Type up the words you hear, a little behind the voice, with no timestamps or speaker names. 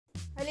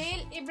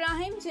Halil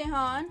Ibrahim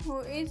Ceyhan,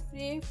 who is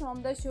free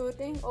from the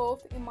shooting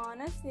of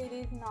Emanet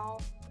series now.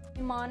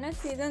 Emanet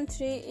season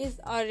 3 is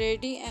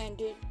already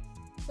ended,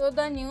 so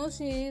the new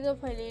series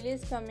of Halil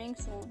is coming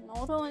soon.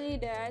 Not only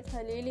that,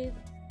 Halil is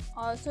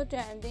also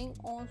trending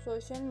on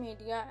social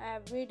media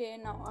every day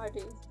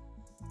nowadays.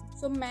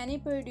 So many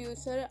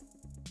producers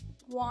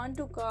want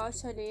to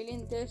cast Halil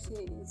in their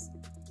series.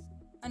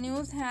 A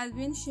news has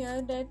been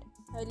shared that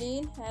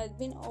Halil has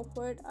been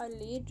offered a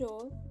lead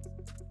role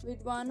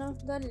with one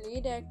of the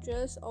lead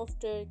actors of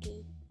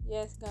Turkey.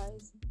 Yes,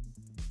 guys,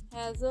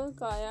 Hazal,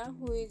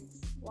 who is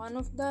one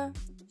of the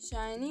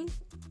shining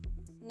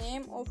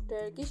name of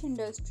Turkish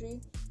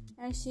industry,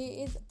 and she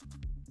is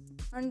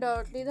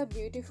undoubtedly the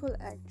beautiful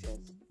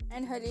actress.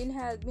 And Halil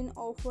has been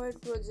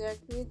offered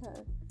project with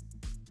her.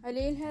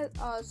 Halil has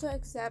also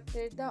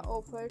accepted the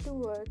offer to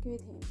work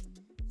with him.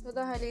 So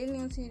the Halil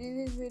new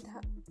series is with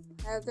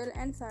Hazal,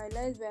 and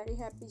Sila is very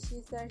happy.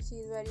 She said she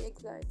is very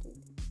excited.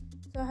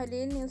 So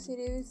Halil new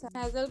series is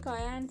Hazal,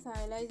 and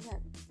Sila is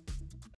happy.